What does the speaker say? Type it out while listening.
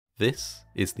This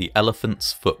is the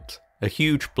elephant's foot, a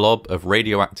huge blob of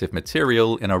radioactive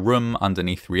material in a room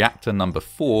underneath reactor number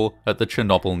 4 at the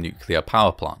Chernobyl nuclear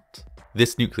power plant.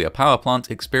 This nuclear power plant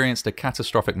experienced a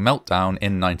catastrophic meltdown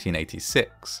in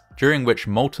 1986, during which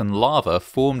molten lava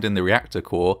formed in the reactor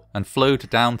core and flowed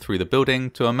down through the building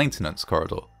to a maintenance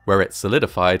corridor, where it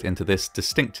solidified into this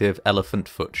distinctive elephant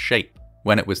foot shape.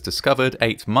 When it was discovered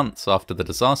 8 months after the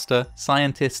disaster,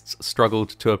 scientists struggled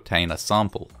to obtain a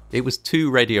sample. It was too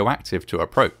radioactive to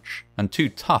approach, and too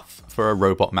tough for a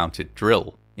robot-mounted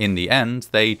drill. In the end,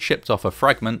 they chipped off a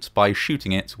fragment by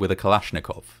shooting it with a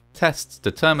Kalashnikov. Tests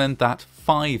determined that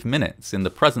 5 minutes in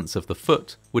the presence of the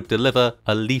foot would deliver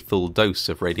a lethal dose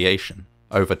of radiation.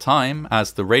 Over time,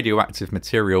 as the radioactive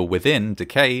material within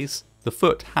decays, the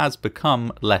foot has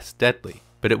become less deadly,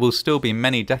 but it will still be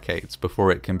many decades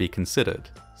before it can be considered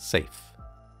safe.